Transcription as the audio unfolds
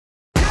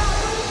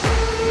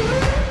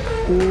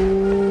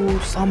Ooh,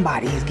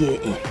 somebody's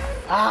getting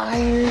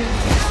fired.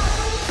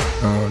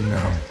 Oh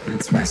no,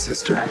 it's my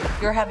sister.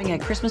 You're having a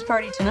Christmas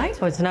party tonight?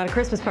 Oh, it's not a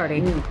Christmas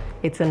party.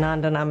 It's a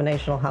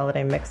non-denominational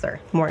holiday mixer.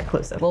 More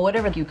inclusive. Well,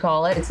 whatever you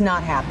call it, it's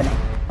not happening.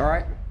 All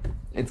right,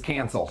 it's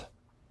canceled.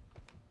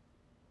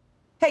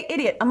 Hey,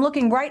 idiot, I'm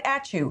looking right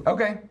at you.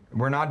 Okay,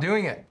 we're not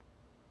doing it.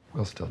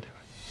 We'll still do it.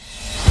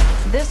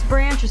 This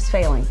branch is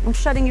failing. I'm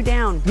shutting you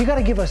down. You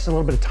gotta give us a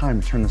little bit of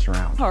time to turn this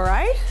around. All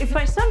right. If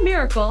by some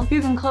miracle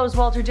you can close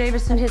Walter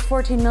Davis and his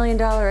 $14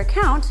 million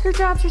account, your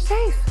jobs are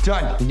safe.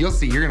 Done. And you'll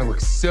see, you're gonna look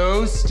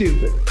so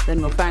stupid. Then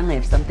we'll finally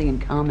have something in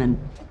common.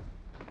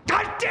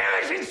 God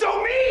damn it, she's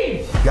so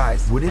mean!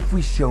 Guys, what if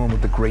we show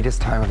him the greatest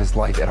time of his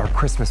life at our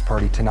Christmas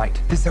party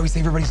tonight? This is how we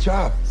save everybody's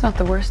job. It's not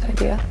the worst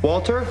idea.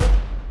 Walter?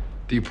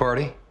 Do you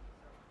party?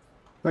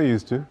 I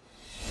used to.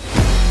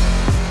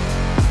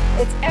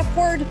 It's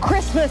F-word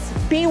Christmas,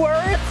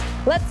 B-words.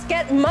 Let's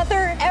get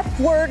mother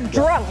F-word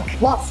drunk.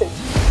 Lawsuit.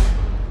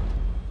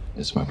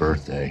 It's my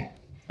birthday.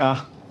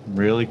 Ah,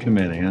 really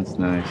committing. That's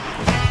nice.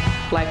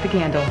 Light the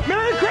candle.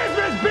 Merry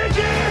Christmas,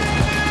 bitches!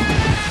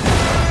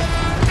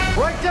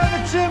 Right down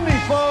the chimney,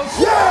 folks!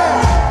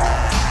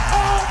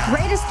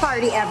 Greatest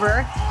party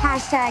ever.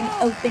 Hashtag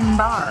open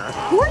bar.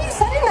 Who are you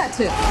sending that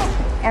to?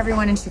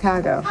 Everyone in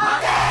Chicago.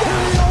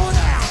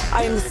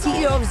 I am the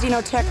CEO of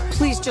Xenotech.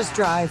 Please just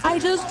drive. I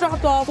just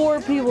dropped off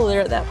 4 people there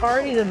at that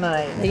party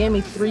tonight. They gave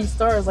me 3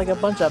 stars like a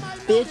bunch of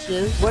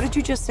bitches. What did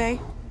you just say?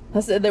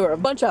 I said they were a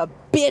bunch of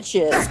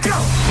bitches. Let's go!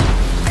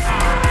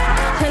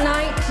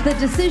 Tonight, the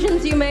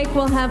decisions you make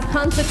will have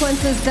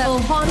consequences that will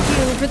haunt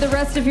you for the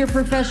rest of your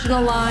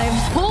professional lives.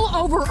 Pull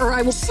over or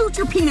I will shoot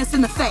your penis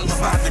in the face.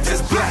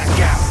 Just black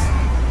out.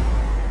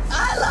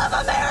 I love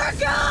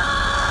America!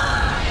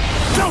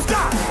 Don't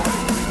stop!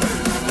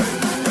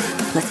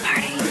 Let's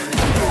party.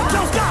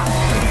 Don't stop!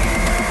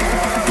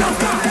 Don't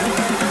stop!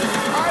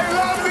 I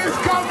love this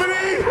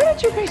company! What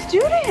did you guys do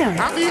to him?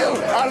 I'm you,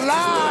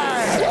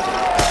 alive!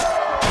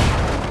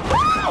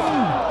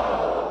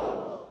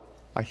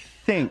 I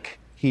think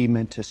he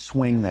meant to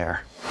swing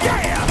there.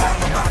 Yeah!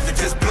 I'm about to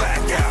just black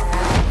out.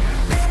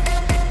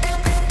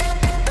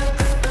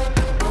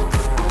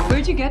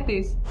 Where'd you get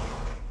these?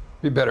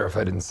 Be better if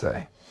I didn't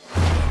say.